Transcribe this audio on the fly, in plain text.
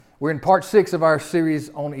We're in part 6 of our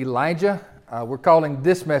series on Elijah. We're calling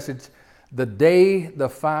this message, The Day the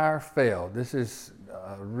Fire Fell. This is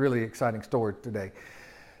a really exciting story today.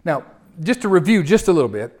 Now, just to review just a little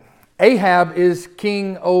bit, Ahab is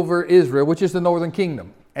king over Israel, which is the northern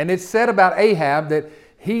kingdom. And it's said about Ahab that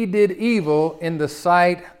he did evil in the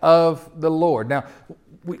sight of the Lord. Now,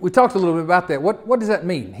 we talked a little bit about that. What does that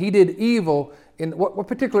mean? He did evil in what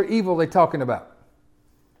particular evil are they talking about?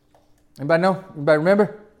 Anybody know? Anybody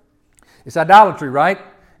remember? It's idolatry, right?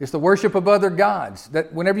 It's the worship of other gods.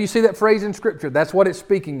 That whenever you see that phrase in Scripture, that's what it's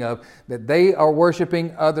speaking of, that they are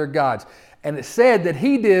worshiping other gods. And it said that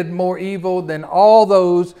he did more evil than all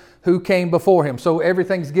those who came before him. So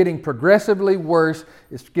everything's getting progressively worse.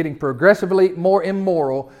 It's getting progressively more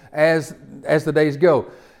immoral as the days go.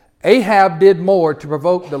 Ahab did more to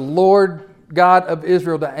provoke the Lord God of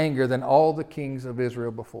Israel to anger than all the kings of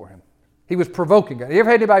Israel before him. He was provoking God. You ever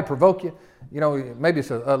had anybody provoke you? You know, maybe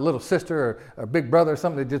it's a little sister or a big brother or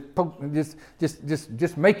something that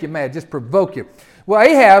just make you mad, just provoke you. Well,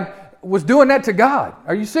 Ahab was doing that to God.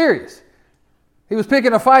 Are you serious? He was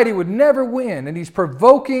picking a fight he would never win, and he's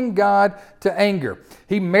provoking God to anger.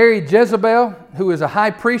 He married Jezebel, who is a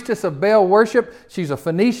high priestess of Baal worship. She's a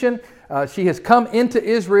Phoenician. She has come into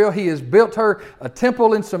Israel. He has built her a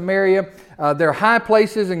temple in Samaria. There are high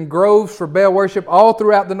places and groves for Baal worship all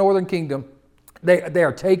throughout the northern kingdom. They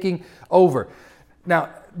are taking over. Now,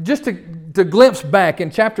 just to glimpse back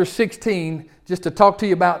in chapter 16, just to talk to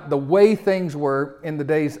you about the way things were in the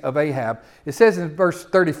days of Ahab. It says in verse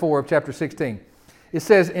 34 of chapter 16, it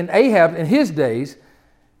says, in Ahab, in his days,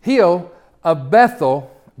 Hiel of Bethel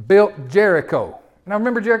built Jericho. Now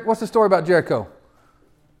remember, Jericho, what's the story about Jericho?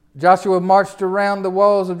 Joshua marched around the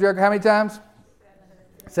walls of Jericho how many times?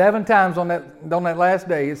 7 times on that last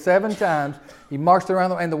day. 7 times he marched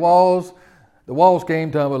around and the walls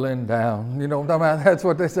came tumbling down. You know what I'm talking about? That's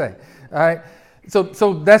what they say. All right.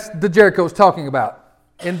 So that's the Jericho's talking about.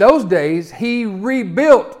 In those days, he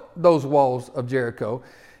rebuilt those walls of Jericho.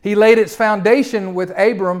 He laid its foundation with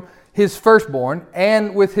Abram, his firstborn,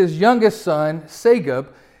 and with his youngest son, Segub,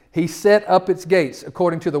 he set up its gates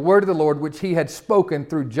according to the word of the Lord, which he had spoken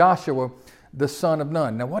through Joshua, the son of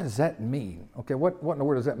Nun. Now, what does that mean? Okay, what in the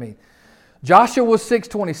world does that mean? Joshua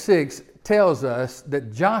 6:26 tells us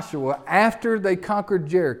that Joshua, after they conquered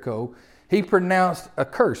Jericho, he pronounced a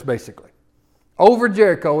curse, basically, over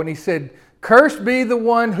Jericho, and he said, "Cursed be the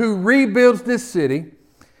one who rebuilds this city.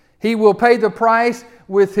 He will pay the price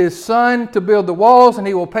with his son to build the walls, and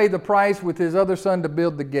he will pay the price with his other son to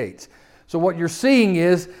build the gates." So what you're seeing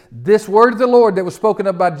is this word of the Lord that was spoken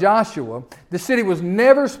of by Joshua. The city was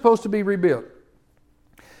never supposed to be rebuilt.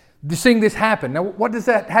 You're seeing this happen. Now, what does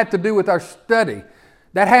that have to do with our study?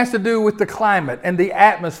 That has to do with the climate and the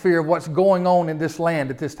atmosphere of what's going on in this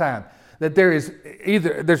land at this time. That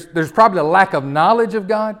there's probably a lack of knowledge of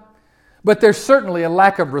God, but there's certainly a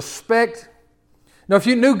lack of respect. Now, if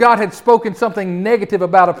you knew God had spoken something negative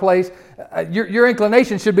about a place, your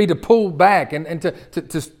inclination should be to pull back and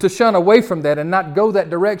to shun away from that and not go that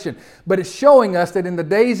direction. But it's showing us that in the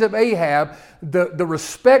days of Ahab, the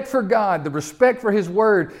respect for God, the respect for His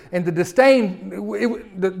Word, and the disdain,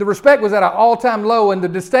 the respect was at an all-time low, and the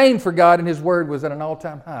disdain for God and His Word was at an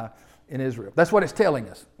all-time high in Israel. That's what it's telling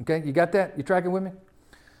us. Okay, you got that? You tracking with me?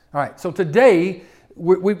 All right, so today,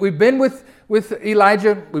 we've been with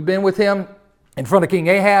Elijah. We've been with him in front of King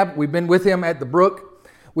Ahab. We've been with him at the brook.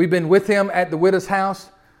 We've been with him at the widow's house.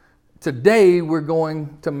 Today, we're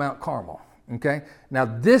going to Mount Carmel. Okay? Now,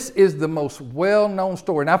 this is the most well-known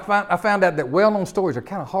story. And I found out that well-known stories are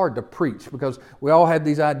kind of hard to preach because we all have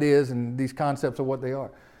these ideas and these concepts of what they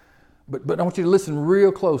are. But I want you to listen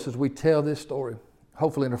real close as we tell this story,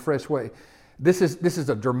 hopefully in a fresh way. This is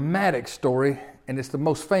a dramatic story, and it's the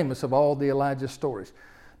most famous of all the Elijah stories.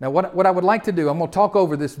 Now, what I would like to do, I'm going to talk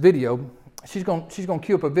over this video. She's going to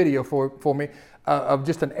cue up a video for me of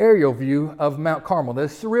just an aerial view of Mount Carmel.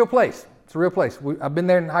 This is a real place. It's a real place. I've been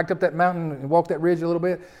there and hiked up that mountain and walked that ridge a little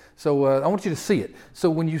bit. So I want you to see it. So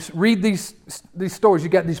when you read these stories, you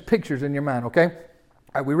got these pictures in your mind, okay? All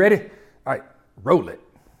right, we ready? All right, roll it.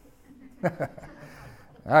 All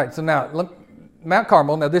right, so now, Mount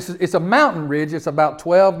Carmel. Now, it's a mountain ridge. It's about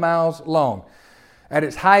 12 miles long. At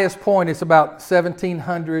its highest point, it's about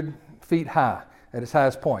 1,700 feet high at its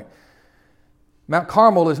highest point. Mount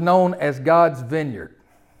Carmel is known as God's vineyard.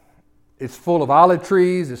 It's full of olive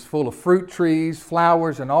trees, it's full of fruit trees,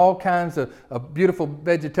 flowers, and all kinds of beautiful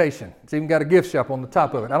vegetation. It's even got a gift shop on the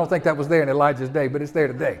top of it. I don't think that was there in Elijah's day, but it's there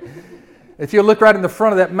today. If you look right in the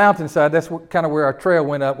front of that mountainside, that's kind of where our trail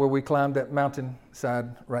went up, where we climbed that mountainside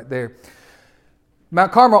right there.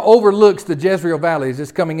 Mount Carmel overlooks the Jezreel Valley. It's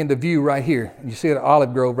just coming into view right here. You see an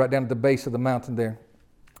olive grove right down at the base of the mountain there.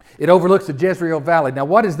 It overlooks the Jezreel Valley. Now,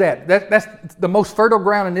 what is that? That's the most fertile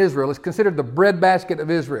ground in Israel. It's considered the breadbasket of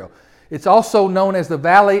Israel. It's also known as the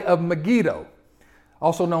Valley of Megiddo,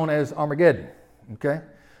 also known as Armageddon. Okay?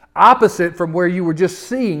 Opposite from where you were just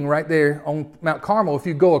seeing right there on Mount Carmel, if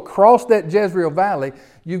you go across that Jezreel Valley,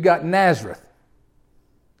 you've got Nazareth.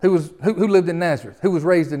 Who lived in Nazareth? Who was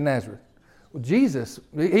raised in Nazareth? Well, Jesus.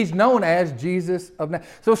 He's known as Jesus of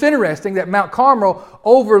Nazareth. So it's interesting that Mount Carmel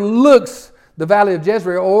overlooks the Valley of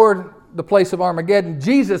Jezreel or the place of Armageddon.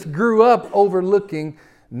 Jesus grew up overlooking,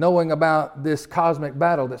 knowing about this cosmic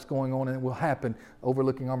battle that's going on and it will happen,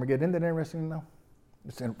 overlooking Armageddon. Isn't that interesting to know?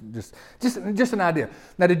 Just an idea.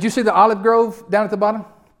 Now, did you see the olive grove down at the bottom?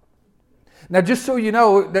 Now, just so you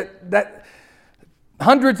know, that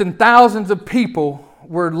hundreds and thousands of people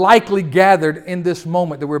were likely gathered in this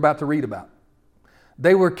moment that we're about to read about.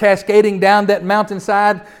 They were cascading down that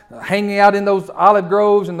mountainside, hanging out in those olive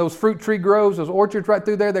groves and those fruit tree groves, those orchards right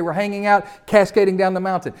through there. They were hanging out, cascading down the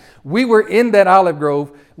mountain. We were in that olive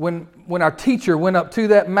grove when our teacher went up to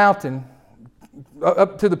that mountain,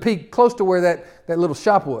 up to the peak, close to where that little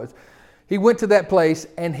shop was. He went to that place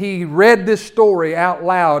and he read this story out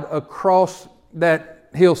loud across that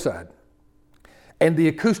hillside. And the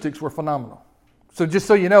acoustics were phenomenal. So just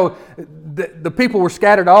so you know, the people were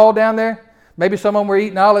scattered all down there. Maybe some of them were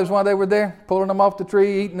eating olives while they were there, pulling them off the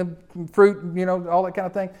tree, eating the fruit, all that kind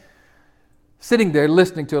of thing. Sitting there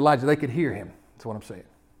listening to Elijah, they could hear him. That's what I'm saying.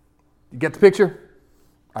 You get the picture?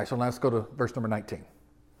 All right, so now let's go to verse number 19.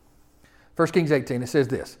 1 Kings 18, it says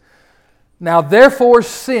this. Now therefore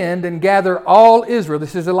send and gather all Israel,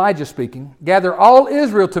 this is Elijah speaking, gather all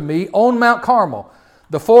Israel to me on Mount Carmel,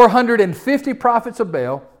 the 450 prophets of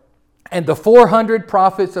Baal and the 400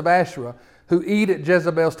 prophets of Asherah who eat at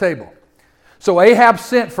Jezebel's table. So Ahab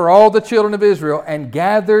sent for all the children of Israel and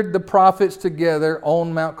gathered the prophets together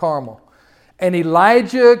on Mount Carmel. And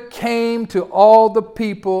Elijah came to all the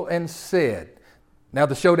people and said, now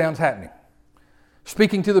the showdown's happening,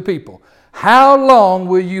 speaking to the people, how long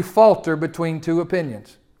will you falter between two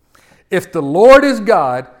opinions? If the Lord is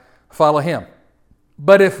God, follow him.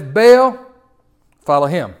 But if Baal, follow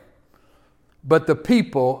him. But the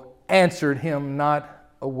people answered him not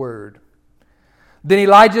a word. Then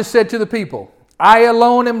Elijah said to the people, I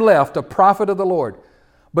alone am left, a prophet of the Lord,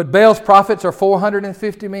 but Baal's prophets are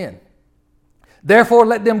 450 men. Therefore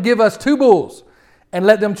let them give us 2 bulls, and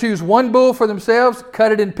let them choose 1 bull for themselves,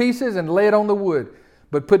 cut it in pieces, and lay it on the wood,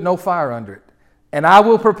 but put no fire under it. And I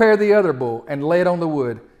will prepare the other bull, and lay it on the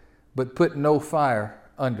wood, but put no fire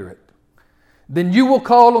under it. Then you will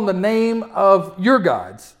call on the name of your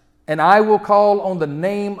gods, and I will call on the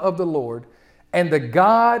name of the Lord, and the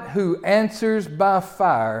God who answers by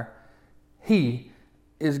fire, he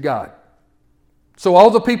is God. So all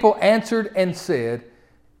the people answered and said,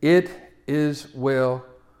 it is well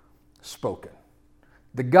spoken.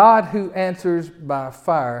 The God who answers by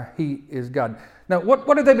fire, he is God. Now,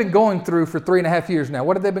 what have they been going through for 3.5 years now?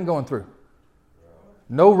 What have they been going through?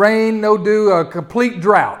 No rain, no dew, a complete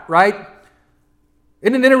drought, right?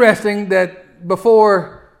 Isn't it interesting that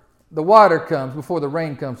before the water comes, before the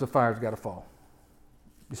rain comes, the fire's got to fall?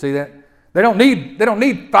 You see that? They don't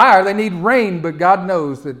need fire, they need rain, but God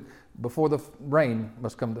knows that before the rain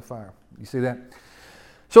must come the fire. You see that?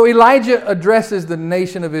 So Elijah addresses the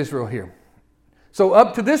nation of Israel here. So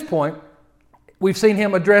up to this point, we've seen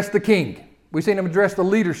him address the king. We've seen him address the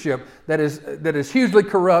leadership that is hugely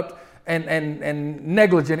corrupt and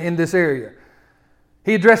negligent in this area.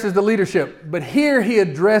 He addresses the leadership, but here he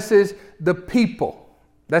addresses the people.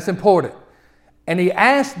 That's important. And he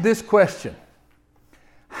asked this question: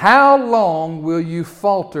 how long will you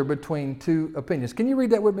falter between two opinions? Can you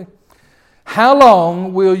read that with me? How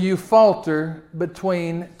long will you falter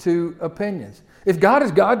between two opinions? If God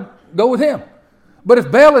is God, go with him. But if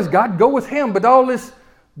Baal is God, go with him. But all this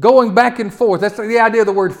going back and forth, that's the idea of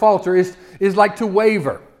the word falter, is like to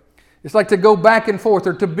waver. It's like to go back and forth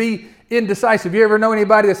or to be indecisive. You ever know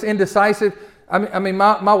anybody that's indecisive? I mean,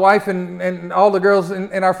 my wife and all the girls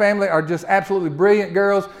in our family are just absolutely brilliant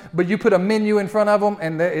girls, but you put a menu in front of them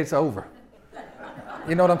and it's over.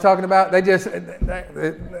 You know what I'm talking about? They go,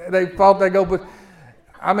 but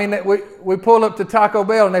I mean, we pull up to Taco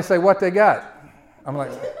Bell and they say, what they got? I'm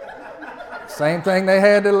like, same thing they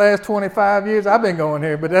had the last 25 years. I've been going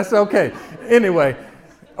here, but that's okay. Anyway,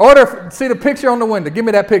 see the picture on the window. Give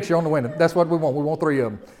me that picture on the window. That's what we want. We want 3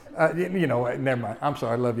 of them. Never mind. I'm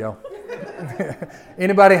sorry. I love y'all.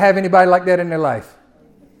 Anybody have anybody like that in their life?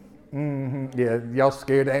 Mm-hmm. Yeah, y'all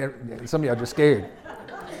scared. Some of y'all just scared.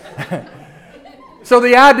 So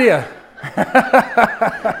the idea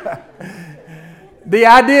The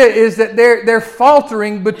idea is that they're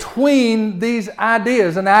faltering between these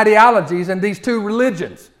ideas and ideologies and these two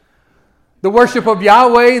religions. The worship of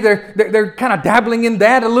Yahweh, they're kind of dabbling in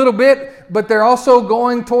that a little bit, but they're also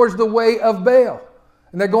going towards the way of Baal.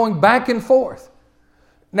 And they're going back and forth.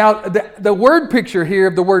 Now, the word picture here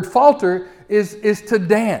of the word falter is to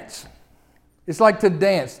dance. It's like to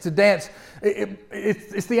dance. To dance.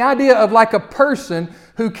 It's the idea of like a person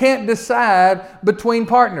who can't decide between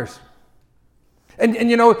partners.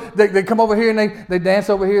 And you know, they come over here and they dance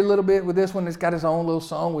over here a little bit with this one. It's got its own little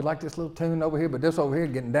song. We like this little tune over here, but this over here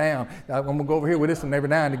getting down. I'm going to go over here with this one every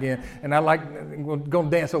now and again. And I'm going to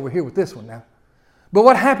dance over here with this one now. But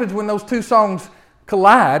what happens when those two songs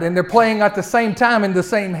collide and they're playing at the same time in the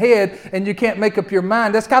same head and you can't make up your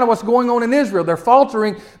mind? That's kind of what's going on in Israel. They're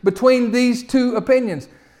faltering between these two opinions.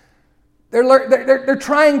 They're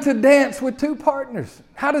trying to dance with two partners.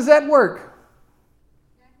 How does that work?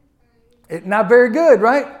 Not very good,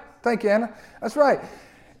 right? Thank you, Anna. That's right.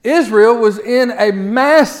 Israel was in a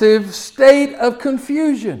massive state of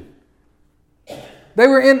confusion. They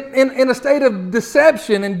were in a state of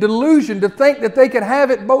deception and delusion to think that they could have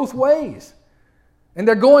it both ways. And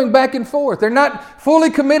they're going back and forth. They're not fully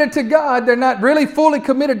committed to God. They're not really fully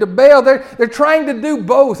committed to Baal. They're trying to do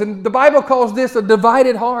both. And the Bible calls this a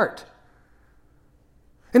divided heart.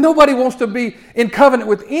 And nobody wants to be in covenant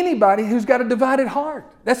with anybody who's got a divided heart.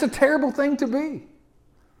 That's a terrible thing to be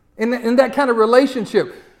in that kind of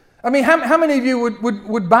relationship. I mean, how many of you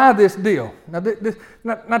would buy this deal? Now,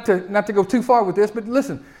 not to go too far with this, but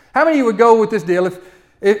listen. How many of you would go with this deal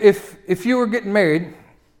if you were getting married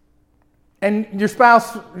and your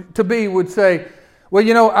spouse to be would say, well,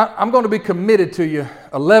 you know, I'm going to be committed to you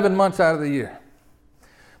 11 months out of the year.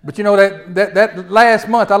 But you know, that last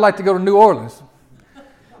month I like to go to New Orleans.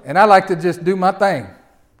 And I like to just do my thing.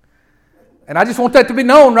 And I just want that to be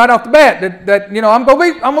known right off the bat that you know, I'm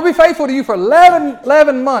gonna be faithful to you for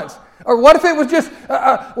 11 months. Or what if it was just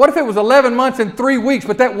what if it was 11 months and 3 weeks,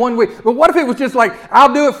 but that 1 week? But what if it was just like,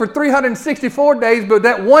 I'll do it for 364 days, but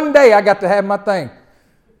that one day I got to have my thing?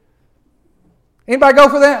 Anybody go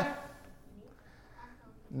for that?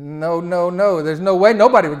 No. There's no way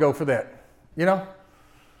nobody would go for that. You know?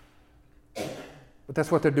 But that's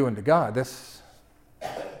what they're doing to God. That's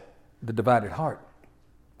the divided heart.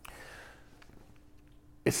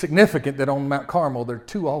 It's significant that on Mount Carmel there are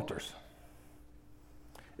two altars.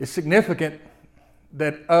 It's significant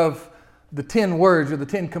that of the 10 words or the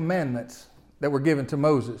 10 commandments that were given to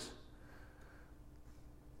Moses,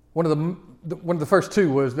 one of the first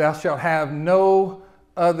two was, thou shalt have no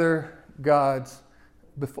other gods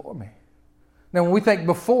before me. Now when we think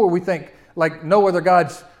before, we think like no other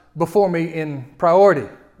gods before me in priority.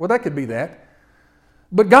 Well, that could be that.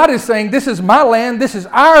 But God is saying, this is my land, this is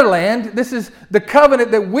our land, this is the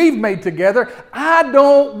covenant that we've made together. I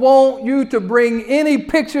don't want you to bring any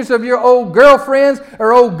pictures of your old girlfriends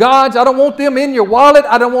or old gods. I don't want them in your wallet.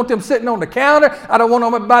 I don't want them sitting on the counter. I don't want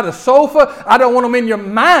them by the sofa. I don't want them in your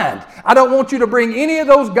mind. I don't want you to bring any of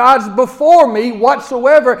those gods before me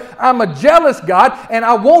whatsoever. I'm a jealous God, and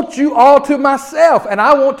I want you all to myself, and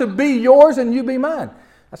I want to be yours and you be mine.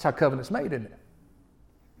 That's how covenant's made, isn't it?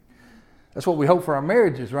 That's what we hope for our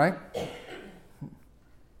marriages, right?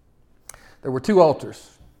 There were two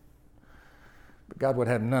altars, but God would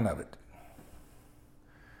have none of it.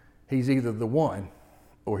 He's either the one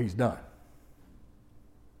or he's done.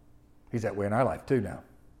 He's that way in our life too now.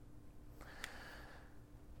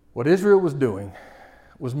 What Israel was doing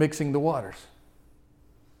was mixing the waters.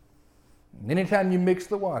 And anytime you mix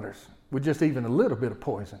the waters with just even a little bit of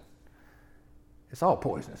poison, it's all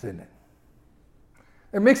poisonous, isn't it?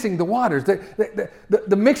 They're mixing the waters.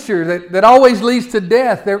 The mixture that always leads to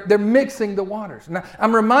death, they're mixing the waters. Now,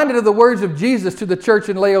 I'm reminded of the words of Jesus to the church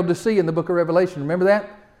in Laodicea in the book of Revelation. Remember that?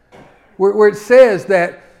 Where it says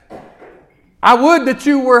that, I would that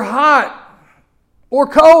you were hot or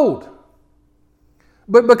cold.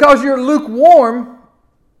 But because you're lukewarm,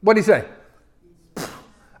 what did he say?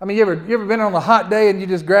 I mean, you ever been on a hot day and you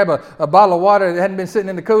just grab a bottle of water that hadn't been sitting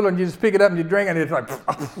in the cooler and you just pick it up and you drink it and it's like...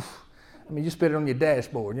 I mean, you spit it on your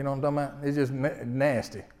dashboard. You know what I'm talking about? It's just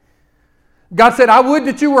nasty. God said, I would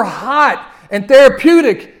that you were hot and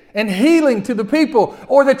therapeutic and healing to the people,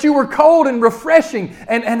 or that you were cold and refreshing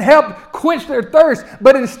and helped quench their thirst.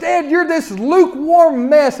 But instead, you're this lukewarm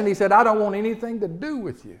mess. And he said, I don't want anything to do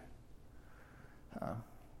with you.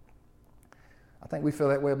 I think we feel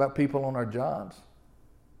that way about people on our jobs,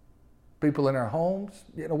 people in our homes.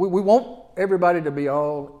 You know, we want everybody to be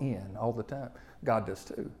all in all the time. God does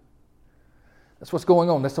too. That's what's going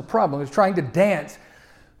on. That's the problem. He's trying to dance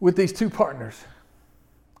with these two partners.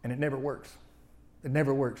 And it never works. It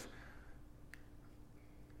never works.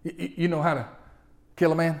 You know how to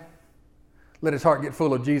kill a man? Let his heart get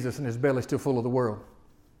full of Jesus and his belly still full of the world.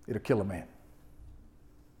 It'll kill a man.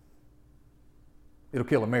 It'll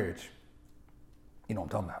kill a marriage. You know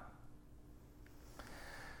what I'm talking about.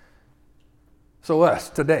 So us,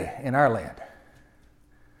 today, in our land,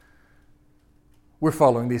 we're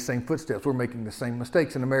following these same footsteps. We're making the same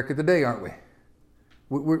mistakes in America today, aren't we?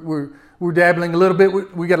 We're dabbling a little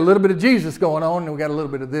bit. We got a little bit of Jesus going on, and we got a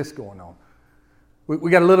little bit of this going on. We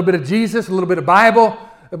got a little bit of Jesus, a little bit of Bible,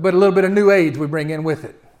 but a little bit of New Age we bring in with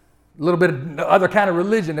it. A little bit of other kind of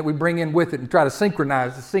religion that we bring in with it and try to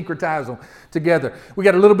syncretize them together. We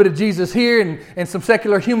got a little bit of Jesus here and some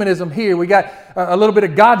secular humanism here. We got a little bit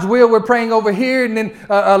of God's will we're praying over here, and then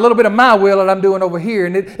a little bit of my will that I'm doing over here.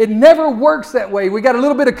 And it never works that way. We got a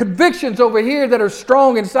little bit of convictions over here that are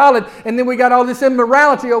strong and solid, and then we got all this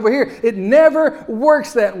immorality over here. It never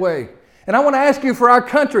works that way. And I want to ask you, for our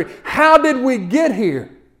country, how did we get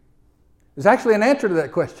here? There's actually an answer to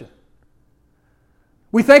that question.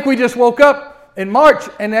 We think we just woke up in March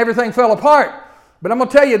and everything fell apart. But I'm going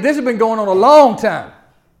to tell you, this has been going on a long time.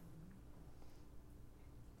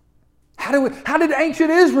 How did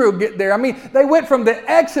ancient Israel get there? I mean, they went from the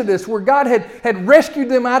Exodus where God had rescued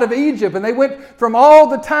them out of Egypt. And they went from all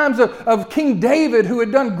the times of King David, who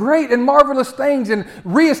had done great and marvelous things and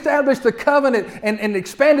reestablished the covenant and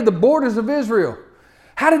expanded the borders of Israel.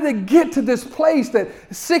 How did they get to this place that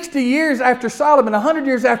 60 years after Solomon, 100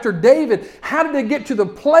 years after David, how did they get to the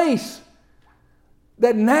place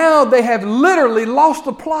that now they have literally lost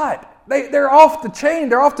the plot? They're off the chain.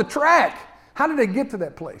 They're off the track. How did they get to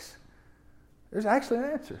that place? There's actually an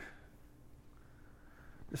answer.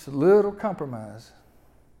 Just a little compromise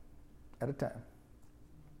at a time.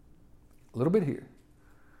 A little bit here.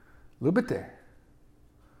 A little bit there.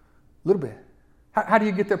 A little bit. How do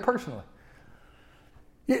you get there personally?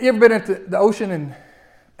 You ever been at the ocean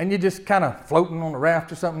and you're just kind of floating on a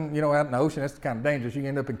raft or something, out in the ocean? That's kind of dangerous. You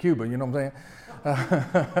end up in Cuba, you know what I'm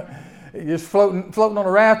saying? You're just floating on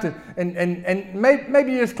a raft, and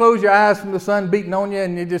maybe you just close your eyes from the sun beating on you,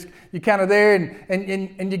 and you're kind of there,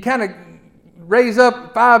 and you kind of raise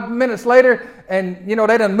up 5 minutes later, and they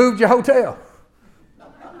done moved your hotel.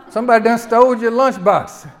 Somebody done stole your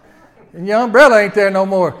lunchbox, and your umbrella ain't there no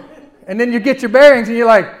more. And then you get your bearings, and you're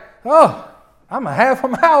like, oh, I'm a half a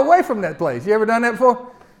mile away from that place. You ever done that before?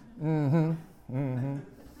 Mm-hmm.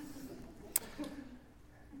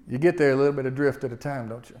 You get there a little bit adrift at a time,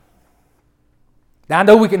 don't you? Now, I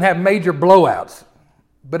know we can have major blowouts,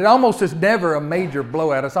 but it almost is never a major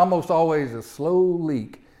blowout. It's almost always a slow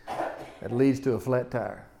leak that leads to a flat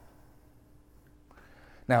tire.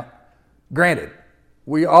 Now, granted,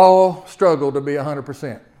 we all struggle to be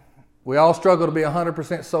 100%. We all struggle to be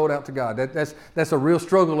 100% sold out to God. That's a real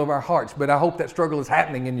struggle of our hearts, but I hope that struggle is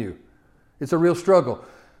happening in you. It's a real struggle.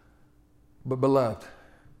 But beloved,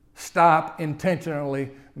 stop intentionally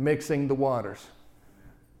mixing the waters.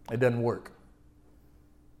 It doesn't work.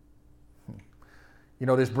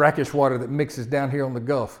 This brackish water that mixes down here on the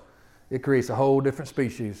Gulf, it creates a whole different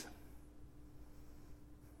species.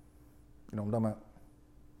 You know what I'm talking about?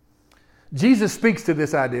 Jesus speaks to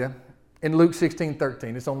this idea in Luke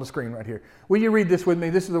 16:13. It's on the screen right here. Will you read this with me?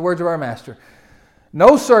 This is the words of our Master.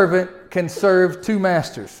 No servant can serve two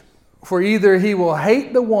masters, for either he will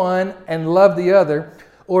hate the one and love the other,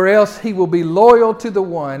 or else he will be loyal to the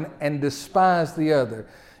one and despise the other.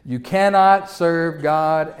 You cannot serve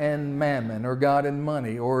God and mammon, or God and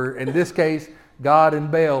money, or in this case, God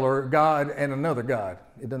and Baal, or God and another God.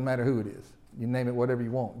 It doesn't matter who it is. You name it whatever you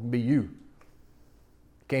want. It can be you. You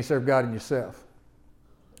can't serve God and yourself.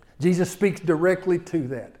 Jesus speaks directly to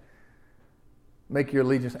that. Make your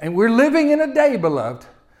allegiance. And we're living in a day, beloved,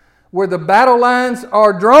 where the battle lines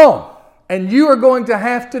are drawn, and you are going to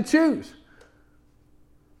have to choose.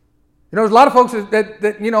 There's a lot of folks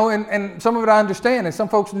that and some of it I understand, and some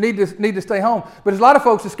folks need to stay home. But there's a lot of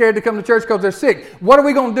folks that are scared to come to church because they're sick. What are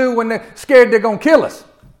we going to do when they're scared they're going to kill us?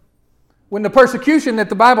 When the persecution that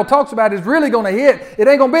the Bible talks about is really going to hit, it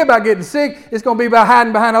ain't going to be about getting sick. It's going to be about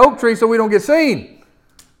hiding behind an oak tree so we don't get seen.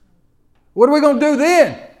 What are we going to do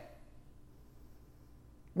then?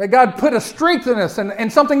 May God put a strength in us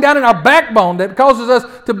and something down in our backbone that causes us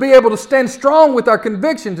to be able to stand strong with our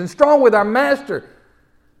convictions and strong with our Master.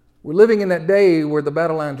 We're living in that day where the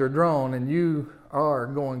battle lines are drawn, and you are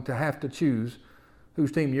going to have to choose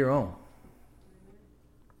whose team you're on.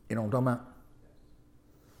 You know what I'm talking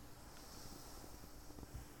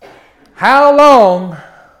about? How long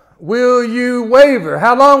will you waver?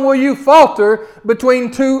 How long will you falter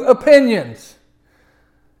between two opinions?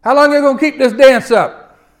 How long are you going to keep this dance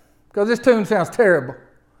up? Because this tune sounds terrible.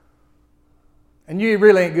 And you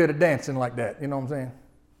really ain't good at dancing like that. You know what I'm saying?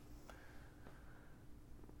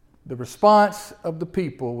 The response of the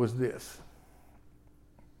people was this.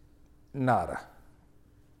 Nada.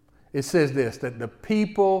 It says this, that the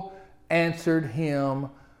people answered him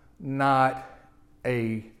not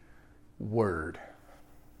a word.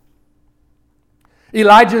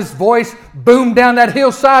 Elijah's voice boomed down that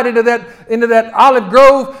hillside into that olive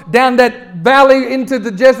grove, down that valley into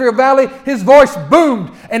the Jezreel Valley. His voice boomed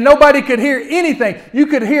and nobody could hear anything. You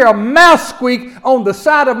could hear a mouse squeak on the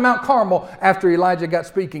side of Mount Carmel after Elijah got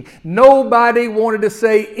speaking. Nobody wanted to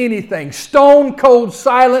say anything. Stone cold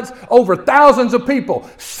silence over thousands of people.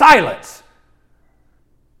 Silence.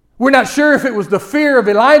 We're not sure if it was the fear of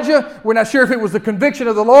Elijah. We're not sure if it was the conviction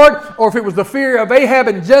of the Lord or if it was the fear of Ahab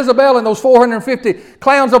and Jezebel and those 450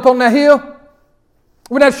 clowns up on that hill.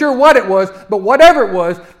 We're not sure what it was, but whatever it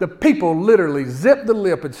was, the people literally zipped the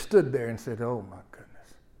lip and stood there and said, oh my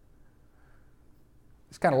goodness.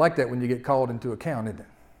 It's kind of like that when you get called into account, isn't it?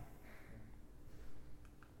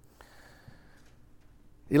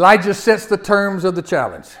 Elijah sets the terms of the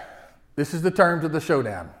challenge. This is the terms of the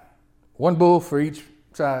showdown. One bull for each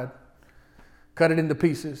side, cut it into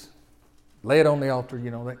pieces, lay it on the altar.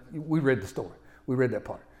 You know, we read the story. We read that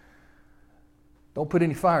part. Don't put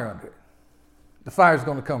any fire under it. The fire is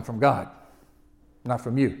going to come from God, not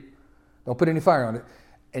from you. Don't put any fire on it.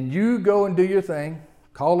 And you go and do your thing,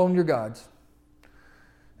 call on your gods.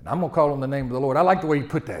 And I'm going to call on the name of the Lord. I like the way he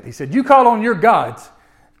put that. He said, you call on your gods,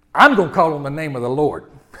 I'm going to call on the name of the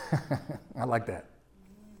Lord. I like that.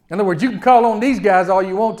 In other words, you can call on these guys all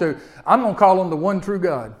you want to. I'm going to call on the one true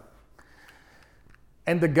God.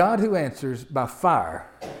 And the God who answers by fire,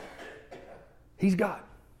 he's God.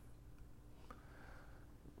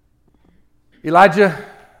 Elijah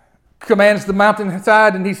commands the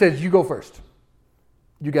mountainside and he says, you go first.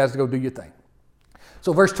 You guys go do your thing.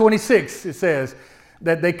 So verse 26, it says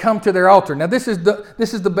that they come to their altar. Now this is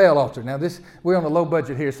the Baal altar. Now we're on a low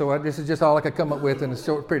budget here, so this is just all I could come up with in a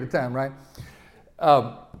short period of time, right?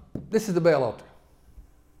 This is the Baal altar.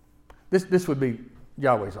 This would be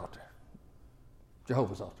Yahweh's altar,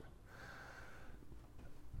 Jehovah's altar.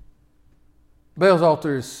 Baal's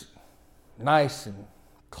altar is nice and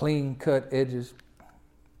clean cut edges,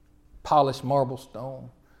 polished marble stone.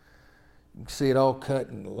 You can see it all cut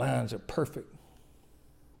and the lines are perfect.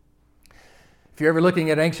 If you're ever looking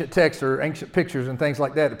at ancient texts or ancient pictures and things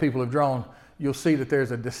like that people have drawn, you'll see that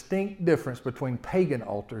there's a distinct difference between pagan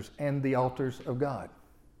altars and the altars of God.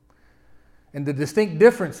 And the distinct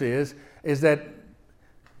difference is that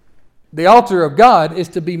the altar of God is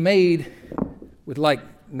to be made with like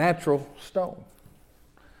natural stone.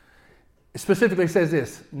 It specifically says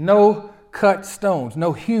this, no cut stones,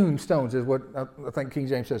 no hewn stones is what I think King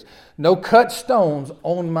James says. No cut stones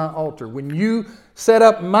on my altar. When you set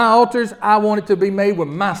up my altars, I want it to be made with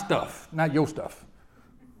my stuff, not your stuff.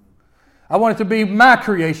 I want it to be my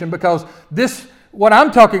creation because what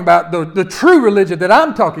I'm talking about, the true religion that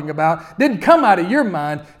I'm talking about, didn't come out of your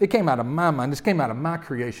mind. It came out of my mind. This came out of my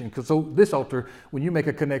creation. Because this altar, when you make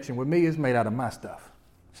a connection with me, is made out of my stuff.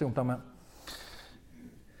 See what I'm talking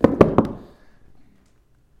about?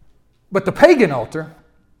 But the pagan altar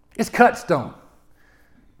is cut stone.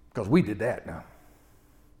 Because we did that now.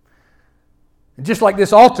 And just like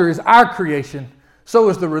this altar is our creation, so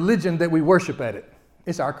is the religion that we worship at it.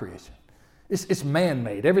 It's our creation. It's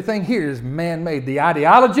man-made. Everything here is man-made. The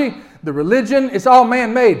ideology, the religion, it's all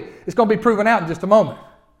man-made. It's going to be proven out in just a moment.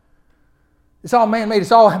 It's all man-made.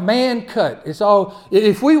 It's all man-cut.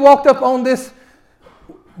 If we walked up on this,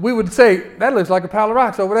 we would say, that looks like a pile of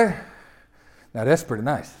rocks over there. Now, that's pretty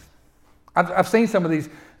nice. I've seen some of these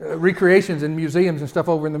recreations in museums and stuff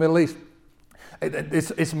over in the Middle East.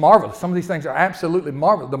 It's marvelous. Some of these things are absolutely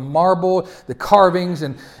marvelous. The marble, the carvings,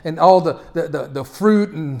 and all the fruit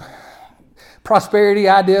and prosperity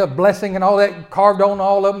idea of blessing and all that carved on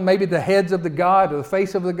all of them. Maybe the heads of the god or the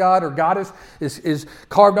face of the god or goddess is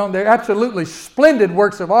carved on. They're absolutely splendid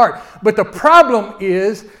works of art. But the problem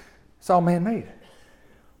is it's all man-made.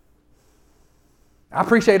 I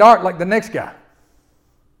appreciate art like the next guy.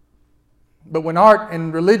 But when art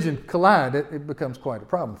and religion collide, it becomes quite a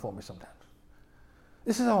problem for me sometimes.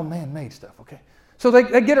 This is all man-made stuff, okay? So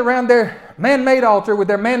they get around their man-made altar with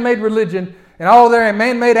their man-made religion and all their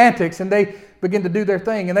man-made antics, and they begin to do their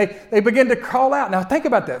thing, and they begin to call out. Now think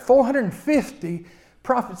about that, 450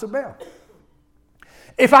 prophets of Baal.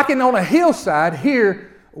 If I can on a hillside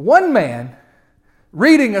hear one man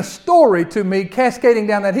reading a story to me cascading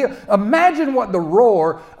down that hill, imagine what the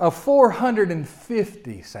roar of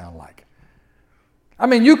 450 sound like. I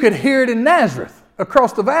mean, you could hear it in Nazareth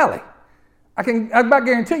across the valley. I about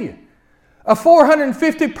guarantee you. A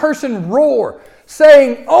 450-person roar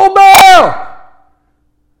saying, "O Baal,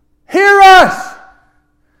 hear us!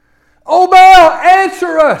 O Baal,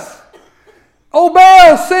 answer us! O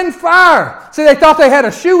Baal, send fire!" See, they thought they had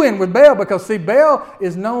a shoe-in with Baal because, see, Baal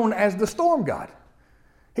is known as the storm god.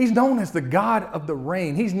 He's known as the god of the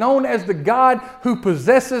rain. He's known as the god who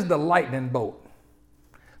possesses the lightning bolt.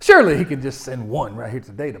 Surely he could just send one right here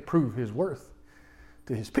today to prove his worth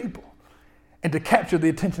to his people and to capture the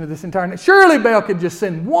attention of this entire nation. Surely Baal could just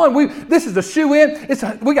send one. This is a shoe-in.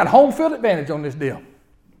 We got home field advantage on this deal.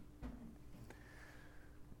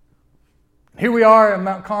 Here we are in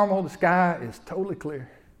Mount Carmel. The sky is totally clear.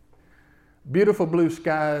 Beautiful blue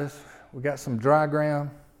skies. We got some dry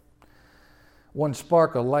ground. One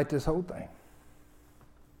spark will light this whole thing.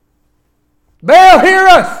 Baal, hear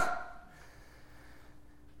us!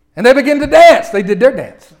 And they begin to dance. They did their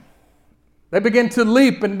dance. They began to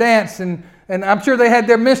leap and dance, and I'm sure they had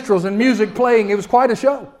their minstrels and music playing. It was quite a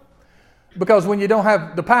show. Because when you don't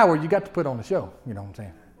have the power, you got to put on a show. You know what I'm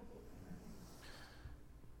saying?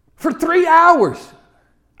 For 3 hours.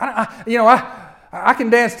 I can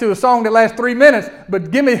dance to a song that lasts 3 minutes,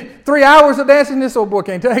 but give me 3 hours of dancing, this old boy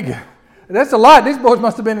can't take it. That's a lot. These boys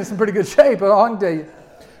must have been in some pretty good shape, I can tell you.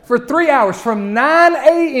 For 3 hours, from 9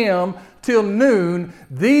 a.m. till noon,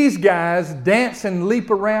 these guys dance and leap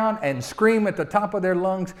around and scream at the top of their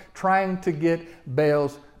lungs, trying to get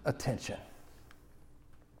Baal's attention.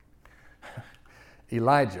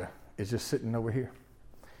 Elijah is just sitting over here.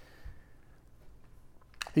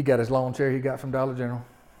 He got his lawn chair he got from Dollar General.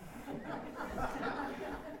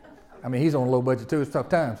 I mean, he's on a low budget too. It's tough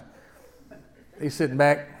times. He's sitting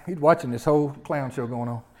back. He's watching this whole clown show going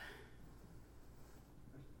on.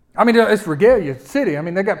 I mean, it's regalia city. I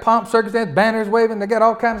mean, they got pomp, circumstance, banners waving. They got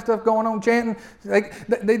all kinds of stuff going on, chanting.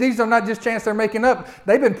 These are not just chants they're making up.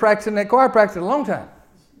 They've been practicing that choir practice a long time.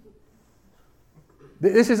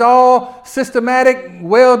 This is all systematic,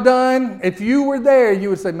 well done. If you were there, you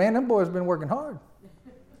would say, man, them boys have been working hard.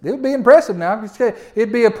 It would be impressive now.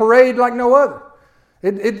 It'd be a parade like no other.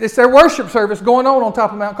 It's their worship service going on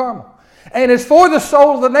top of Mount Carmel. And it's for the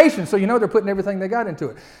soul of the nation, so you know they're putting everything they got into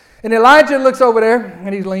it. And Elijah looks over there,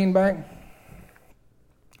 and he's leaned back.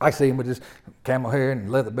 I see him with his camel hair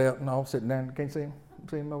and leather belt and all, sitting down. Can't see him?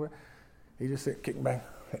 See him over there? He just sitting, kicking back.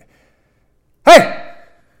 Hey!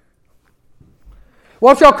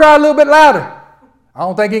 Why don't y'all cry a little bit louder? I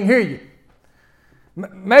don't think he can hear you.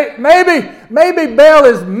 Maybe Baal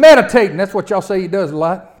is meditating. That's what y'all say he does a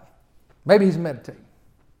lot. Maybe he's meditating.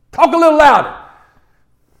 Talk a little louder.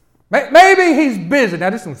 Maybe he's busy.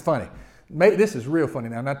 Now, this one's funny. This is real funny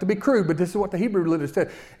now. Not to be crude, but this is what the Hebrew literature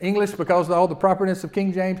said. English, because of all the properness of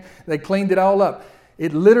King James, they cleaned it all up.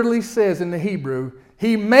 It literally says in the Hebrew,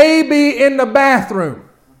 he may be in the bathroom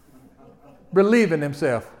relieving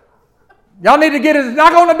himself. Y'all need to get his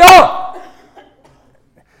knock on the door.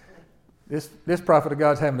 This prophet of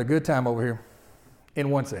God's having a good time over here in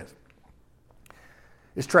one sense.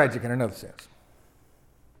 It's tragic in another sense.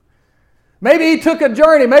 Maybe he took a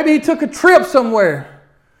journey. Maybe he took a trip somewhere.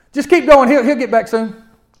 Just keep going. He'll get back soon.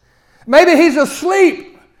 Maybe he's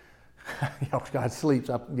asleep. God sleeps.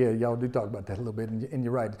 Y'all do talk about that a little bit in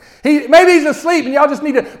your writings. Maybe he's asleep and y'all just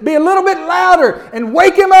need to be a little bit louder and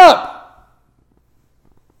wake him up.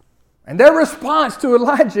 And their response to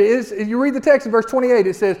Elijah is, if you read the text in verse 28,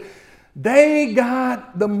 it says, they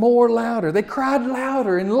got the more louder. They cried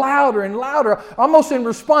louder and louder and louder, almost in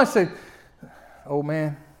response to, oh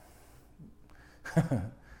man.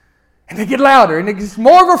 And they get louder, and it's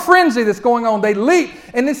more of a frenzy that's going on. They leap,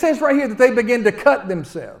 and it says right here that they begin to cut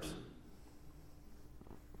themselves.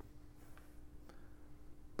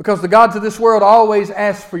 Because the gods of this world always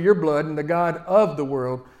ask for your blood, and the God of the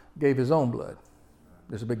world gave his own blood.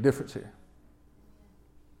 There's a big difference here.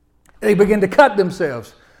 They begin to cut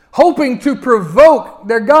themselves, hoping to provoke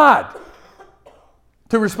their God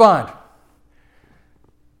to respond.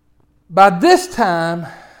 By this time,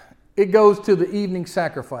 it goes to the evening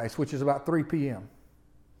sacrifice, which is about 3 p.m.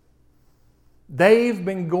 They've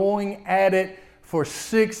been going at it for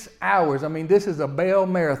 6 hours. I mean, this is a Baal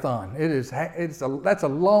marathon. That's a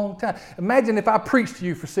long time. Imagine if I preached to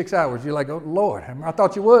you for 6 hours. You're like, oh, Lord, I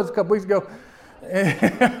thought you was a couple weeks ago.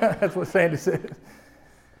 That's what Sandy said.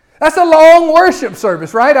 That's a long worship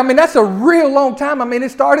service, right? I mean, that's a real long time. I mean,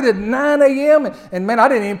 it started at 9 a.m. And man, I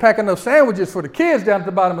didn't even pack enough sandwiches for the kids down at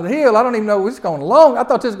the bottom of the hill. I don't even know it's going long. I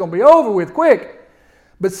thought this was going to be over with quick.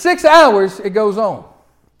 But 6 hours, it goes on.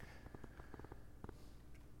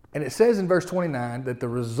 And it says in verse 29 that the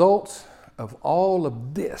results of all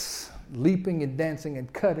of this, leaping and dancing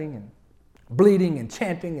and cutting and bleeding and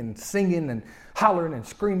chanting and singing and hollering and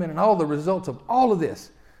screaming, and all the results of all of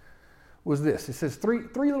this was this. It says three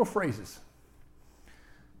little phrases.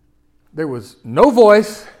 There was no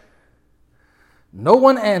voice, no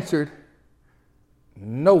one answered,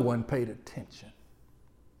 no one paid attention.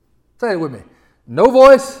 Say it with me. No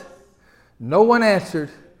voice, no one answered,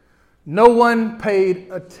 no one paid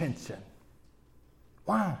attention.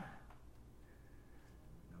 Why?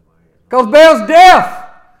 Because Baal's deaf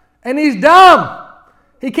and he's dumb.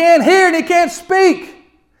 He can't hear and he can't speak.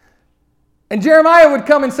 And Jeremiah would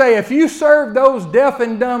come and say, if you serve those deaf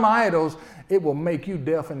and dumb idols, it will make you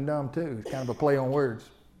deaf and dumb too. It's kind of a play on words.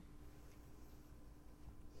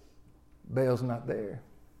 Baal's not there.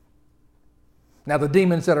 Now the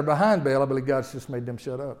demons that are behind Baal, I believe God's just made them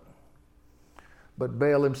shut up. But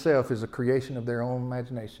Baal himself is a creation of their own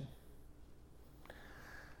imagination.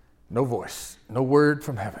 No voice, no word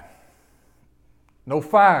from heaven. No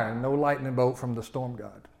fire, no lightning bolt from the storm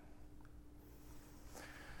god.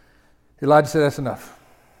 Elijah said, that's enough.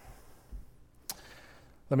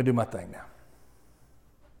 Let me do my thing now.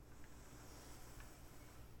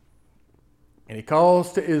 And he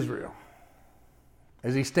calls to Israel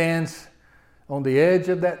as he stands on the edge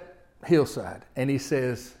of that hillside, and he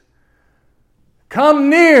says, come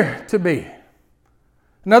near to me.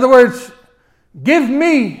 In other words, give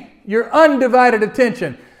me your undivided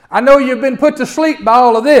attention. I know you've been put to sleep by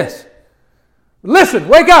all of this. Listen,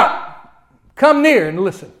 wake up. Come near and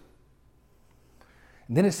listen.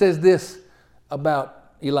 And then it says this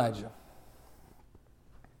about Elijah,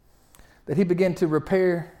 that he began to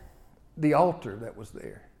repair the altar that was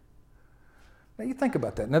there. Now you think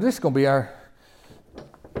about that. Now this is going to be our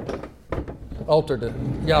altar to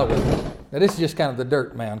Yahweh. Now this is just kind of the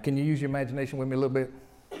dirt mound. Can you use your imagination with me a little bit?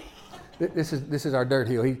 This is our dirt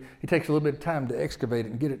hill. He takes a little bit of time to excavate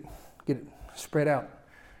it and get it spread out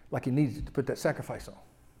like he needs it to put that sacrifice on.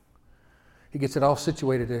 He gets it all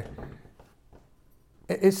situated there.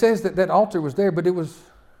 It says that altar was there, but it was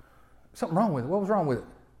something wrong with it. What was wrong with it?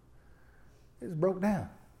 It was broke down.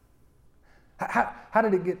 How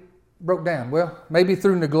did it get broke down? Well, maybe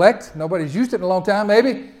through neglect. Nobody's used it in a long time,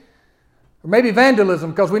 maybe. Or maybe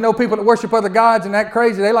vandalism, because we know people that worship other gods and act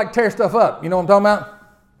crazy, they like to tear stuff up. You know what I'm talking about?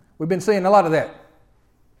 We've been seeing a lot of that.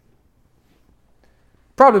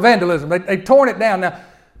 Probably vandalism. They've torn it down. Now,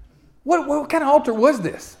 what kind of altar was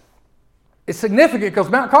this? It's significant because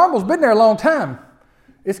Mount Carmel's been there a long time.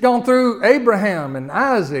 It's gone through Abraham and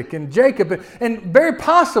Isaac and Jacob. And very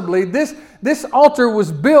possibly this altar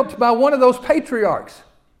was built by one of those patriarchs.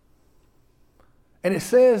 And it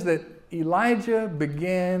says that Elijah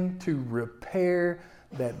began to repair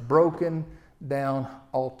that broken down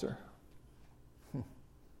altar.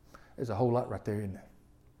 There's a whole lot right there, isn't there?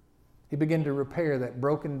 He began to repair that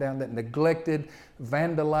broken down, that neglected,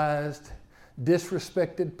 vandalized,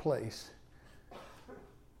 disrespected place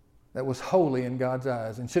that was holy in God's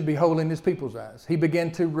eyes and should be holy in his people's eyes. He began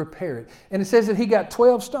to repair it. And it says that he got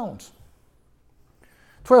 12 stones.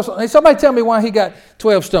 12 stones. Hey, somebody tell me why he got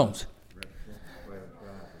 12 stones.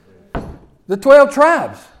 The 12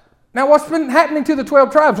 tribes. Now what's been happening to the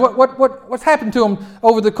 12 tribes? What's happened to them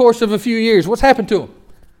over the course of a few years? What's happened to them?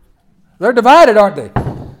 They're divided, aren't they?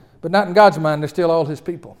 But not in God's mind. They're still all his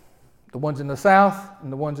people. The ones in the south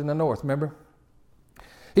and the ones in the north, remember?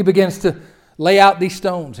 He begins to lay out these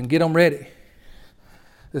stones and get them ready.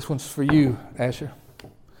 This one's for you, Asher.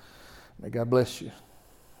 May God bless you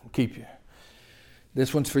and keep you.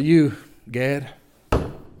 This one's for you, Gad.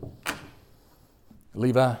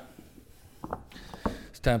 Levi.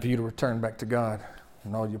 It's time for you to return back to God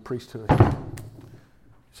and all your priesthood.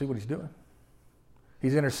 See what he's doing?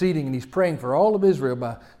 He's interceding and he's praying for all of Israel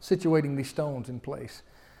by situating these stones in place.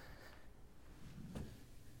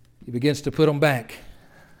 He begins to put them back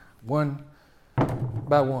one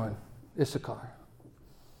by one. Issachar,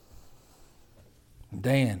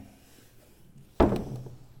 Dan.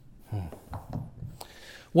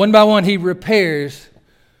 One by one he repairs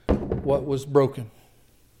what was broken.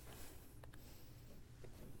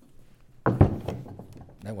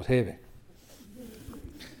 That was heavy.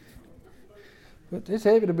 But it's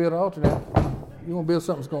heavy to build an altar now. You want to build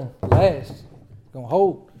something that's going to last, it's going to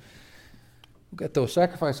hold. We've got to throw a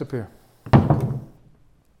sacrifice up here.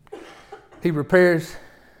 He repairs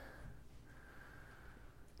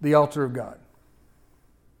the altar of God.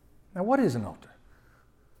 Now, what is an altar?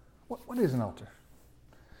 What is an altar?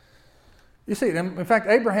 You see, in fact,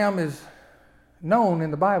 Abraham is known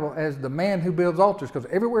in the Bible as the man who builds altars, because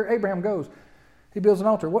everywhere Abraham goes, he builds an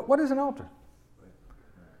altar. What is an altar?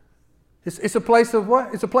 It's a place of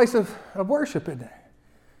what? It's a place of worship, isn't it?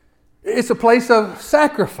 It's a place of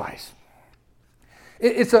sacrifice.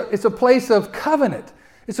 It's a place of covenant.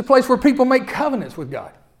 It's a place where people make covenants with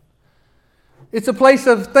God. It's a place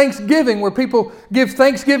of thanksgiving where people give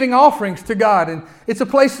thanksgiving offerings to God. And it's a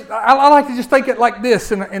place, I like to just think it like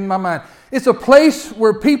this in my mind. It's a place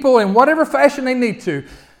where people, in whatever fashion they need to,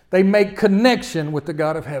 they make connection with the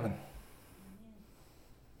God of heaven.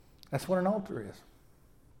 That's what an altar is.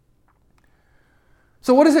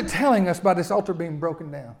 So what is it telling us by this altar being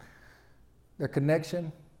broken down? Their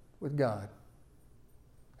connection with God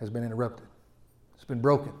has been interrupted. It's been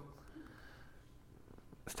broken.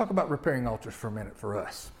 Let's talk about repairing altars for a minute for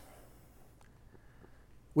us.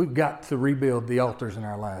 We've got to rebuild the altars in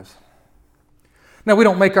our lives. Now, we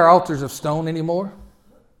don't make our altars of stone anymore.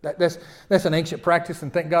 That's an ancient practice,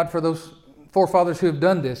 and thank God for those forefathers who have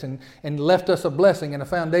done this and left us a blessing and a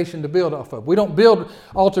foundation to build off of. We don't build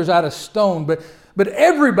altars out of stone, but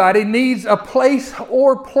everybody needs a place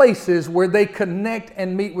or places where they connect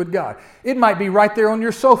and meet with God. It might be right there on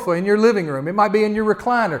your sofa in your living room. It might be in your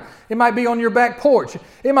recliner. It might be on your back porch.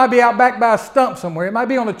 It might be out back by a stump somewhere. It might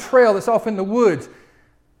be on a trail that's off in the woods.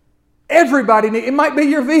 Everybody needs, it might be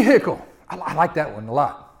your vehicle. I like that one a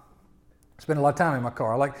lot. I spend a lot of time in my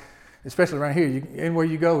car. I like, especially around here, anywhere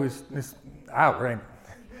you go is out, right?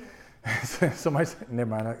 Somebody said, never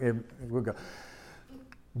mind, we'll go.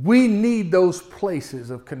 We need those places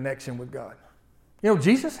of connection with God. You know,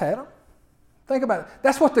 Jesus had them. Think about it.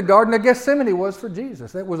 That's what the Garden of Gethsemane was for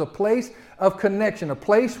Jesus. That was a place of connection, a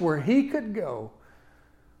place where he could go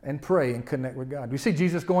and pray and connect with God. We see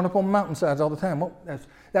Jesus going up on mountainsides all the time. Well,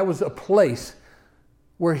 that was a place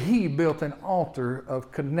where he built an altar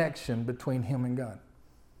of connection between him and God.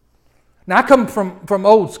 Now, I come from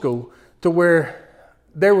old school to where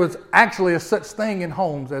there was actually a such thing in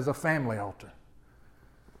homes as a family altar.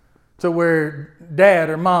 To where dad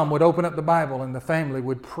or mom would open up the Bible and the family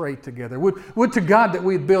would pray together. Would to God that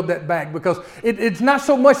we'd build that back, because it's not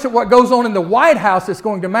so much that what goes on in the White House that's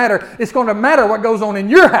going to matter. It's going to matter what goes on in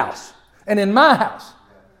your house and in my house.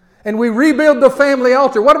 And we rebuild the family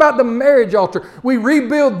altar. What about the marriage altar? We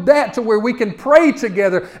rebuild that to where we can pray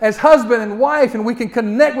together as husband and wife, and we can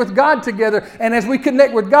connect with God together. And as we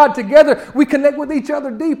connect with God together, we connect with each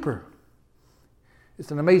other deeper.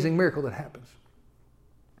 It's an amazing miracle that happens.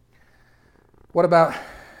 What about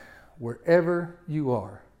wherever you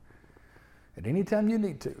are, at any time you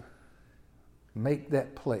need to, make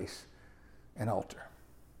that place an altar?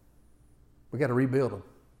 We got to rebuild them.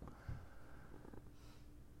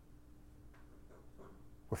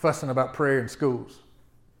 We're fussing about prayer in schools,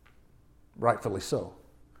 rightfully so.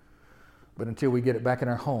 But until we get it back in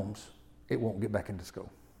our homes, it won't get back into school.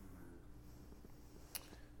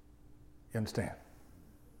 You understand?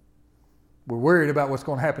 We're worried about what's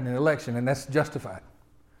going to happen in the election, and that's justified.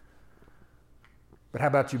 But how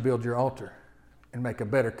about you build your altar and make a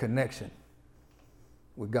better connection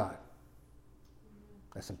with God?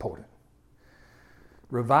 That's important.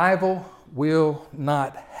 Revival will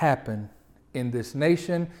not happen in this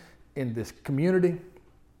nation, in this community,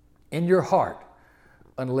 in your heart,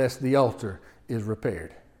 unless the altar is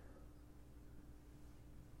repaired.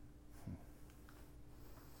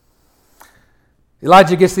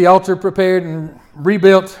 Elijah gets the altar prepared and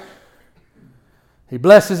rebuilt. He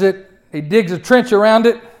blesses it. He digs a trench around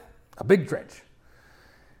it, a big trench.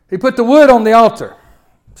 He put the wood on the altar,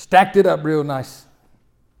 stacked it up real nice.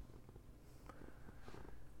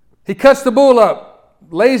 He cuts the bull up,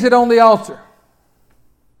 lays it on the altar.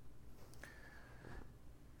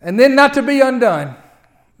 And then, not to be undone,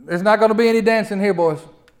 there's not going to be any dancing here, boys.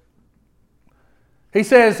 He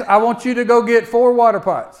says, I want you to go get 4 water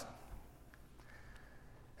pots.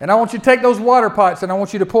 And I want you to take those water pots and I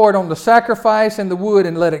want you to pour it on the sacrifice and the wood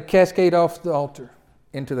and let it cascade off the altar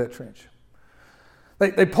into that trench.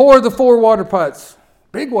 They pour the 4 water pots,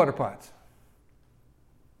 big water pots.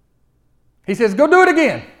 He says, go do it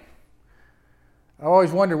again. I always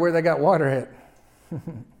wonder where they got water at.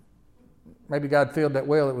 Maybe God filled that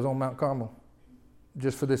well that was on Mount Carmel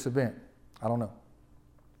just for this event. I don't know.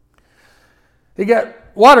 He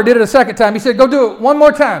got water, did it a second time. He said, go do it one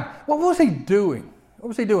more time. What was he doing? What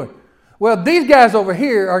was he doing? Well, these guys over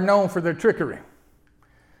here are known for their trickery.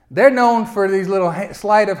 They're known for these little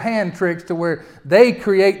sleight of hand tricks to where they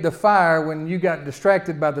create the fire when you got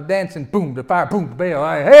distracted by the dancing. Boom, the fire, boom, the bell.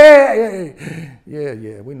 Hey, hey.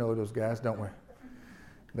 Yeah, we know those guys, don't we?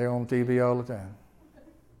 They're on TV all the time.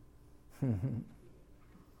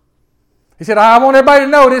 He said, I want everybody to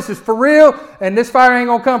know this is for real, and this fire ain't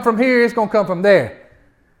going to come from here, it's going to come from there.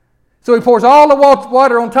 So he pours all the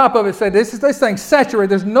water on top of it and said, this thing's saturated.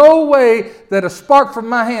 There's no way that a spark from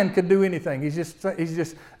my hand could do anything. He's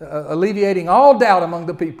just alleviating all doubt among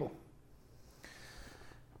the people.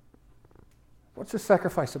 What's this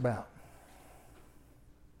sacrifice about?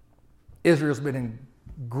 Israel's been in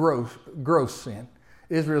gross sin.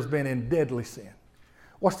 Israel's been in deadly sin.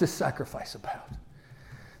 What's this sacrifice about?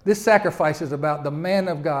 This sacrifice is about the man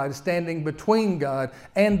of God standing between God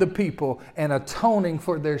and the people and atoning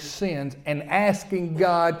for their sins and asking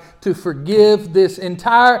God to forgive this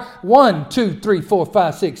entire 1, 2, 3, 4,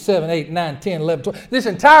 5, 6, 7, 8, 9, 10, 11, 12, this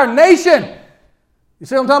entire nation. You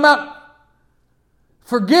see what I'm talking about?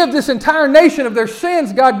 Forgive this entire nation of their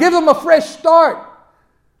sins, God. Give them a fresh start.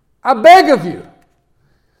 I beg of you.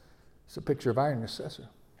 It's a picture of our intercessor.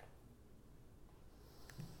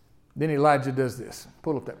 Then Elijah does this.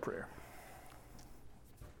 Pull up that prayer.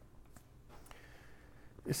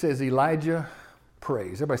 It says Elijah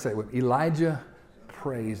prays. Everybody say it with me. Elijah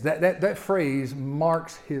prays. That phrase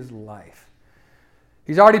marks his life.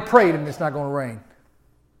 He's already prayed and it's not going to rain.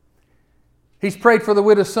 He's prayed for the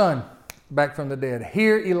widow's son back from the dead.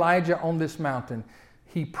 Here Elijah on this mountain,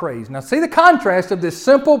 he prays. Now see the contrast of this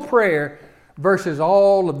simple prayer versus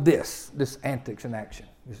all of this antics and action.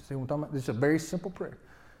 You see what I'm talking about? This is a very simple prayer.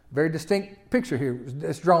 Very distinct picture here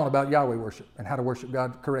that's drawn about Yahweh worship and how to worship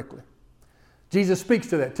God correctly. Jesus speaks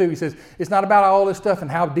to that too. He says, it's not about all this stuff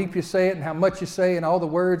and how deep you say it and how much you say and all the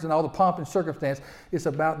words and all the pomp and circumstance. It's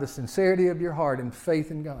about the sincerity of your heart and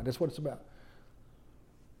faith in God. That's what it's about.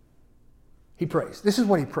 He prays. This is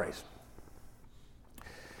what he prays.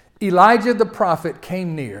 Elijah the prophet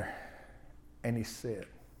came near and he said,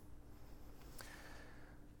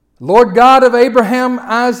 Lord God of Abraham,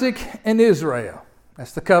 Isaac, and Israel.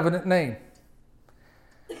 That's the covenant name.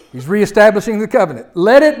 He's reestablishing the covenant.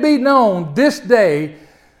 Let it be known this day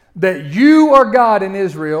that you are God in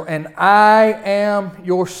Israel, and I am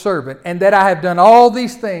your servant, and that I have done all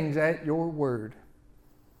these things at your word.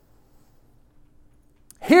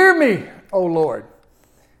 Hear me, O Lord.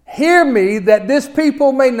 Hear me, that this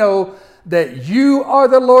people may know that you are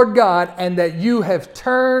the Lord God, and that you have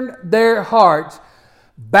turned their hearts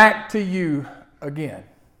back to you again.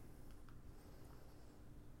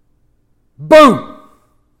 Boom!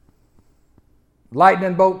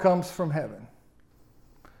 Lightning bolt comes from heaven.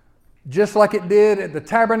 Just like it did at the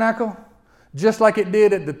tabernacle, just like it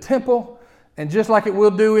did at the temple, and just like it will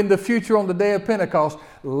do in the future on the day of Pentecost,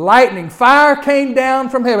 lightning, fire came down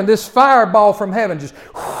from heaven. This fireball from heaven just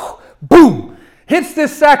boom! Hits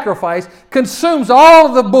this sacrifice, consumes all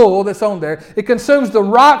of the bull that's on there. It consumes the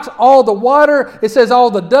rocks, all the water. It says all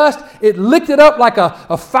the dust. It licked it up like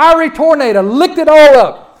a fiery tornado. Licked it all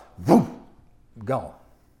up. Boom! Gone.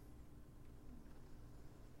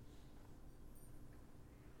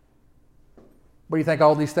 What do you think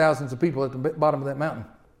all these thousands of people at the bottom of that mountain?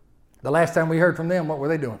 The last time we heard from them, what were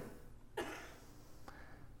they doing?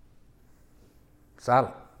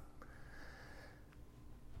 Silent.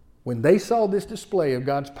 When they saw this display of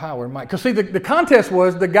God's power and might, because see, the contest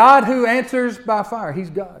was the God who answers by fire. He's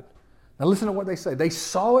God. Now listen to what they say. They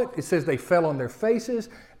saw it. It says they fell on their faces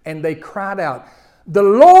and they cried out, the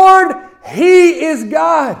Lord, He is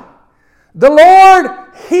God. The Lord,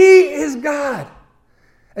 He is God.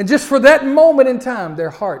 And just for that moment in time,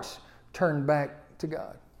 their hearts turned back to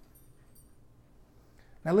God.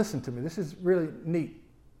 Now listen to me. This is really neat.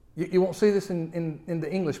 You won't see this in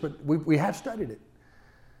the English, but we have studied it.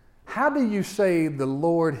 How do you say the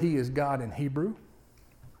Lord, He is God in Hebrew?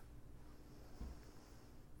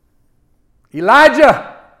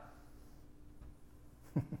 Elijah.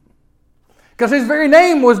 Because his very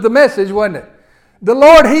name was the message, wasn't it? The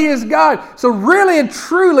Lord, He is God. So really and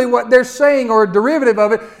truly what they're saying, or a derivative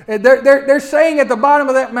of it, they're saying at the bottom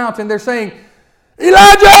of that mountain, they're saying,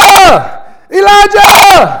 Elijah!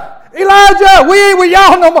 Elijah! Elijah! We ain't with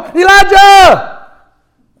y'all no more. Elijah!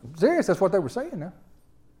 I'm serious, that's what they were saying now.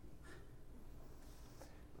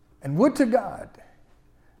 And would to God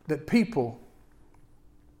that people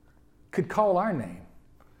could call our name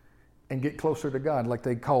and get closer to God like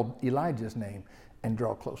they called Elijah's name and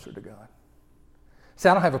draw closer to God. See,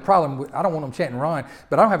 I don't have a problem I don't want them chanting Ron,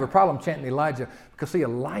 but I don't have a problem chanting Elijah because, see,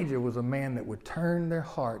 Elijah was a man that would turn their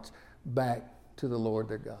hearts back to the Lord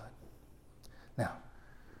their God. Now,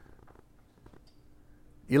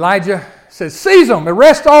 Elijah says, seize them,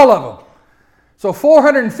 arrest all of them. So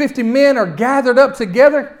 450 men are gathered up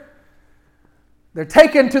together. They're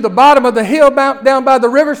taken to the bottom of the hill down by the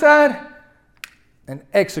riverside and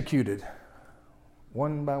executed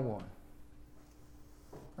one by one.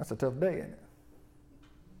 That's a tough day, isn't it?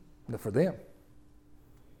 But for them.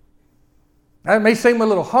 That may seem a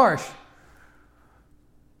little harsh,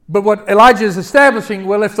 but what Elijah is establishing,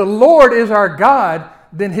 well, if the Lord is our God,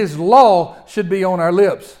 then His law should be on our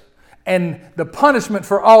lips. And the punishment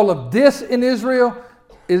for all of this in Israel,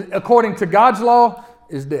 is, according to God's law,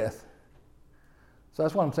 is death. So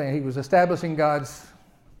that's what I'm saying. He was establishing God's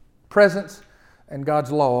presence and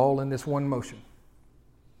God's law all in this one motion.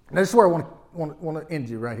 Now, this is where I want to end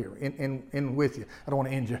you right here, end with you. I don't want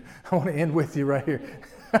to end you. I want to end with you right here.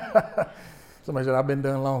 Somebody said, I've been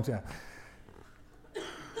done a long time.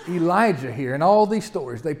 Elijah here, and all these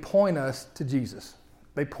stories, they point us to Jesus.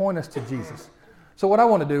 They point us to Jesus. So what I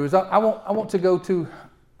want to do is I want to go to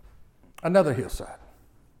another hillside,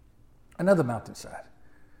 another mountainside.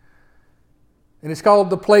 And it's called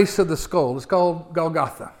the place of the skull. It's called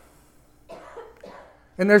Golgotha.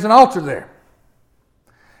 And there's an altar there.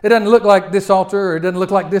 It doesn't look like this altar, or it doesn't look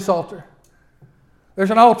like this altar. There's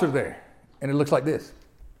an altar there, and it looks like this.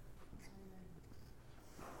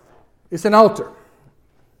 It's an altar.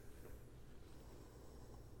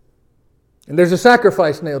 And there's a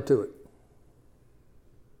sacrifice nailed to it.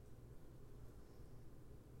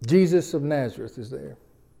 Jesus of Nazareth is there.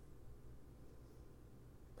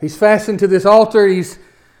 He's fastened to this altar. He's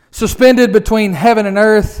suspended between heaven and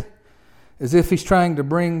earth as if he's trying to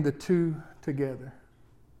bring the two together.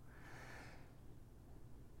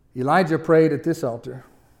 Elijah prayed at this altar.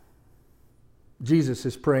 Jesus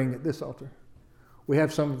is praying at this altar. We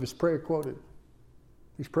have some of his prayer quoted.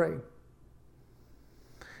 He's praying.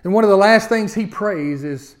 And one of the last things he prays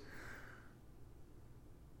is,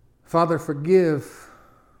 Father, forgive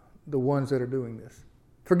the ones that are doing this.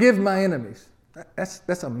 Forgive my enemies.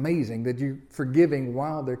 That's amazing that you're forgiving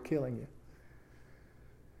while they're killing you.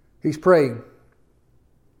 He's praying.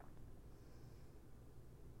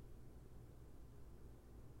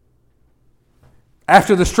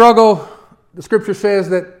 After the struggle, the scripture says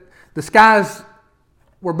that the skies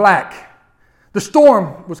were black. The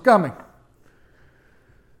storm was coming.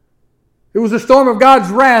 It was the storm of God's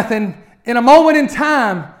wrath, and in a moment in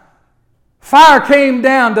time, fire came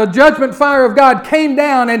down. The judgment fire of God came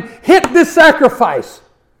down and hit this sacrifice.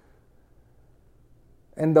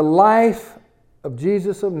 And the life of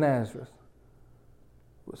Jesus of Nazareth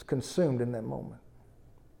was consumed in that moment.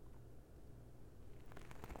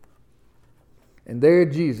 And there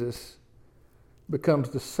Jesus becomes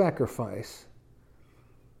the sacrifice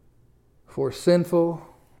for sinful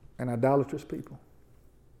and idolatrous people.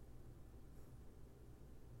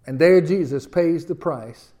 And there Jesus pays the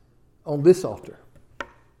price on this altar.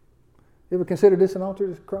 You ever consider this an altar?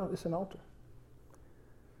 This cross, it's an altar.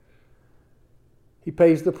 He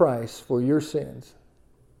pays the price for your sins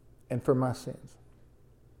and for my sins.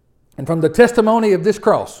 And from the testimony of this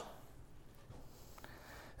cross,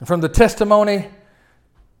 and from the testimony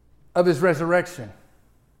of his resurrection,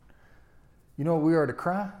 you know what we are to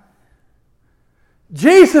cry?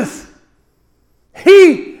 Jesus,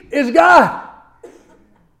 he is God.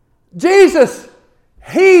 Jesus,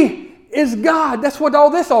 he is God. That's what all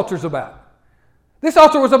this altar's about. This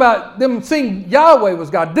altar was about them seeing Yahweh was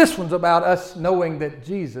God. This one's about us knowing that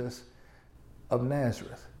Jesus of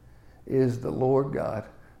Nazareth is the Lord God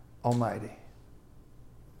Almighty.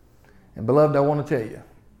 And beloved, I want to tell you,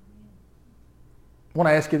 I want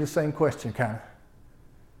to ask you the same question, kind of.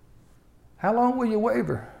 How long will you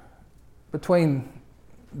waver between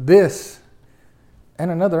this and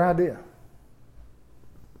another idea?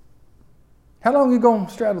 How long are you going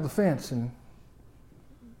to straddle the fence and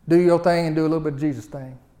do your thing and do a little bit of Jesus'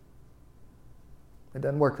 thing? It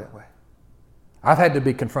doesn't work that way. I've had to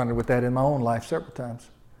be confronted with that in my own life several times.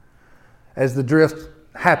 As the drift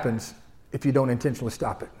happens if you don't intentionally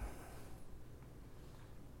stop it.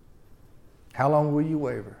 How long will you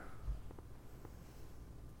waver?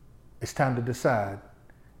 It's time to decide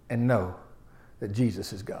and know that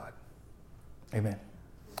Jesus is God. Amen.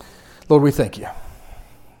 Lord, we thank you.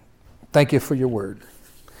 Thank you for your word.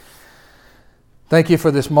 Thank you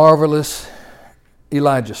for this marvelous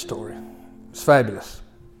Elijah story. It's fabulous,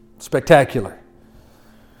 spectacular.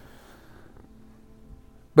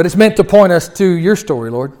 But it's meant to point us to your story,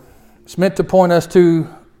 Lord. It's meant to point us to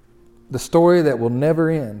the story that will never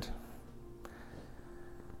end.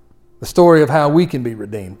 The story of how we can be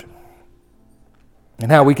redeemed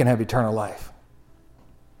and how we can have eternal life.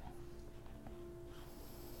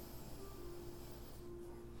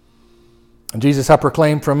 And Jesus, I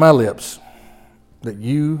proclaim from my lips that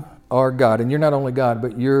you are God. And you're not only God,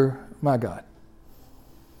 but you're my God.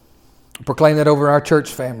 I proclaim that over our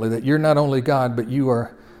church family, that you're not only God, but you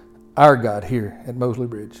are our God here at Mosley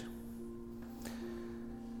Bridge.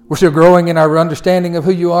 We're still growing in our understanding of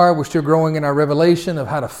who you are. We're still growing in our revelation of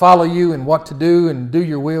how to follow you and what to do and do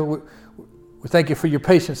your will. We thank you for your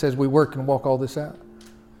patience as we work and walk all this out.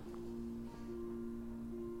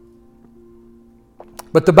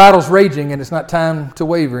 But the battle's raging and it's not time to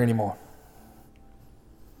waver anymore.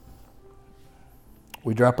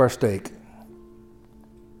 We drop our stake.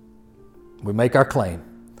 We make our claim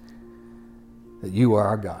that you are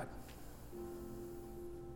our God.